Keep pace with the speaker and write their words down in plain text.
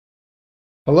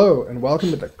Hello and welcome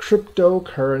to the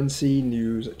Cryptocurrency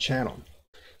News channel.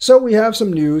 So we have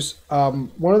some news.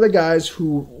 One of the guys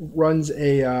who runs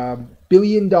a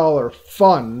billion-dollar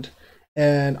fund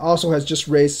and also has just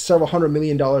raised several $100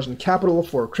 million in capital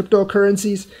for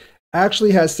cryptocurrencies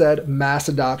actually has said mass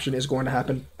adoption is going to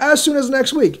happen as soon as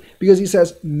next week, because he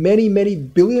says many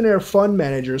billionaire fund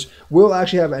managers will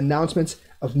actually have announcements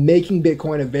of making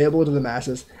Bitcoin available to the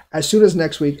masses as soon as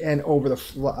next week and over the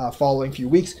following few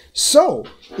weeks. So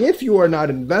if you are not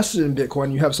invested in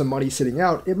Bitcoin, you have some money sitting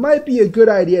out, it might be a good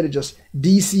idea to just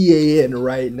DCA in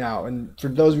right now. And for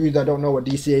those of you that don't know what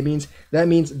DCA means, that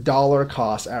means dollar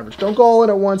cost average. Don't go all in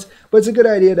at once, but it's a good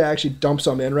idea to actually dump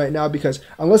some in right now, because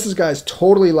unless this guy's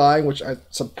totally lying, which I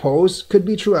suppose could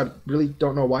be true, I really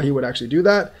don't know why he would actually do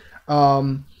that.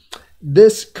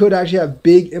 This could actually have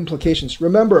big implications.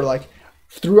 Remember, like,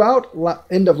 throughout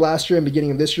end of last year and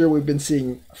beginning of this year, we've been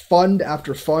seeing fund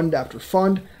after fund after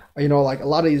fund. You know, like a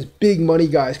lot of these big money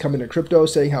guys come into crypto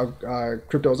saying how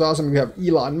crypto is awesome. We have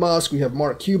Elon Musk, we have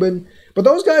Mark Cuban, but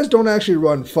those guys don't actually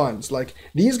run funds. Like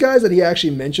these guys that he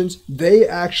actually mentions, they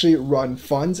actually run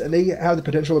funds, and they have the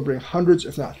potential to bring hundreds,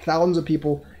 if not thousands of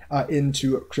people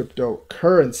into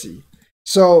cryptocurrency.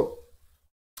 So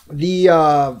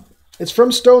it's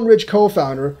from Stone Ridge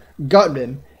co-founder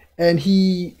Gutman, and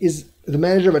he is the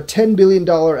manager of a $10 billion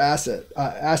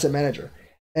asset manager.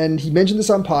 And he mentioned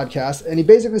this on podcast, and he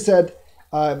basically said,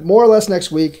 more or less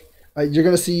next week, you're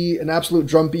going to see an absolute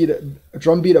drumbeat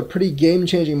of pretty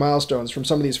game-changing milestones from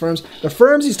some of these firms. The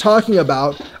firms he's talking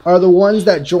about are the ones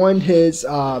that joined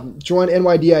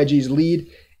NYDIG's lead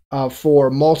for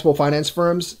multiple finance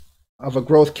firms of a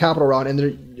growth capital round,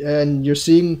 and you're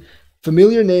seeing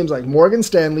familiar names like Morgan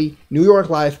Stanley, New York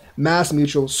Life, Mass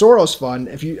Mutual, Soros Fund.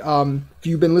 If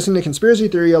you've been listening to conspiracy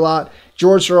theory a lot,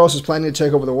 George Soros is planning to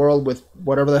take over the world with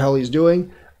whatever the hell he's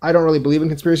doing. I don't really believe in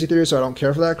conspiracy theory, so I don't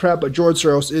care for that crap, but George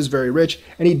Soros is very rich,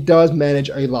 and he does manage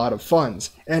a lot of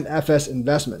funds and FS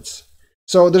investments.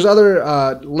 So there's other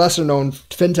lesser-known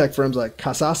fintech firms like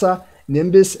Kasasa,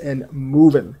 Nimbus, and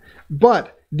Movin.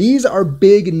 But these are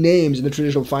big names in the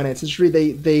traditional finance industry.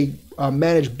 They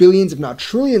manage billions, if not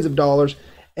trillions of dollars,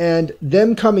 and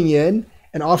them coming in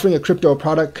and offering a crypto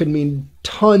product could mean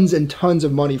tons and tons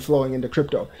of money flowing into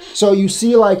crypto. So you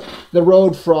see like the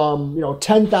road from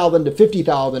 10,000 to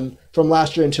 50,000 from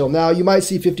last year until now. You might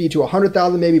see 50 to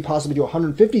 100,000, maybe possibly to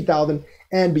 150,000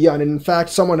 and beyond. And in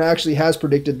fact, someone actually has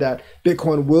predicted that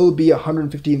Bitcoin will be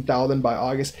 115,000 by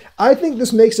August. I think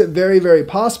this makes it very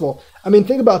possible. I mean,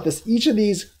 think about this. Each of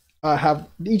these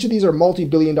are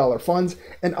multi-billion-dollar funds,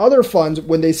 and other funds,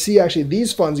 when they see actually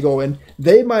these funds go in,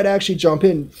 they might actually jump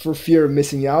in for fear of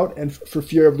missing out and for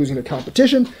fear of losing the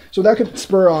competition. So that could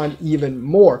spur on even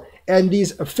more. And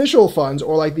these official funds,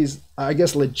 or like these, I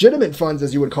guess, legitimate funds,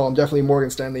 as you would call them, definitely Morgan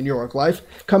Stanley, New York Life,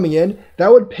 coming in,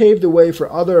 that would pave the way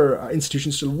for other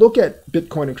institutions to look at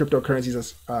Bitcoin and cryptocurrencies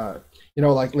as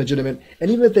like legitimate.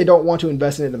 And even if they don't want to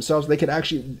invest in it themselves, they could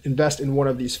actually invest in one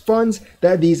of these funds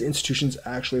that these institutions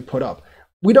actually put up.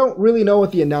 We don't really know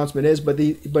what the announcement is, but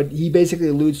he basically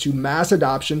alludes to mass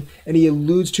adoption, and he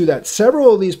alludes to that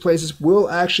several of these places will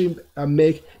actually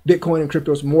make Bitcoin and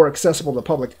cryptos more accessible to the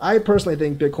public. I personally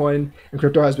think Bitcoin and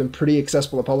crypto has been pretty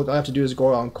accessible to the public. All I have to do is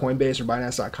go on Coinbase or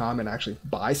Binance.com and actually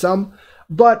buy some.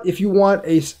 But if you want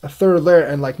a third layer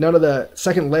and like none of the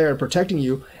second layer protecting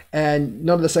you, and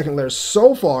none of the second layers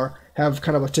so far have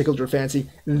kind of tickled your fancy,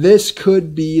 this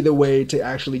could be the way to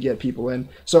actually get people in.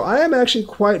 So I am actually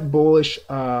quite bullish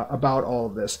about all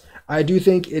of this. I do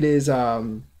think it is,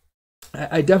 I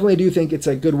definitely do think it's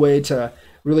a good way to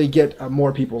really get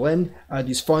more people in.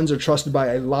 These funds are trusted by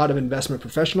a lot of investment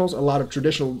professionals, a lot of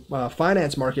traditional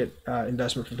finance market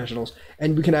investment professionals,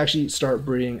 and we can actually start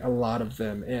bringing a lot of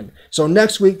them in. So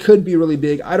next week could be really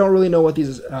big. I don't really know what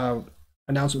these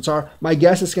announcements are. My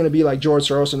guess is going to be like George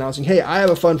Soros announcing, hey, I have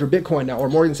a fund for Bitcoin now, or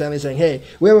Morgan Stanley saying, hey,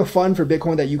 we have a fund for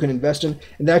Bitcoin that you can invest in,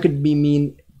 and that could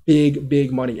mean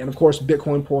big money. And of course,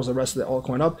 Bitcoin pulls the rest of the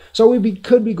altcoin up. So we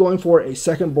could be going for a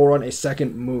second bull run, a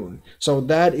second moon. So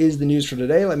that is the news for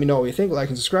today. Let me know what you think. Like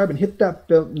and subscribe, and hit that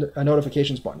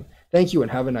notifications button. Thank you,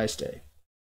 and have a nice day.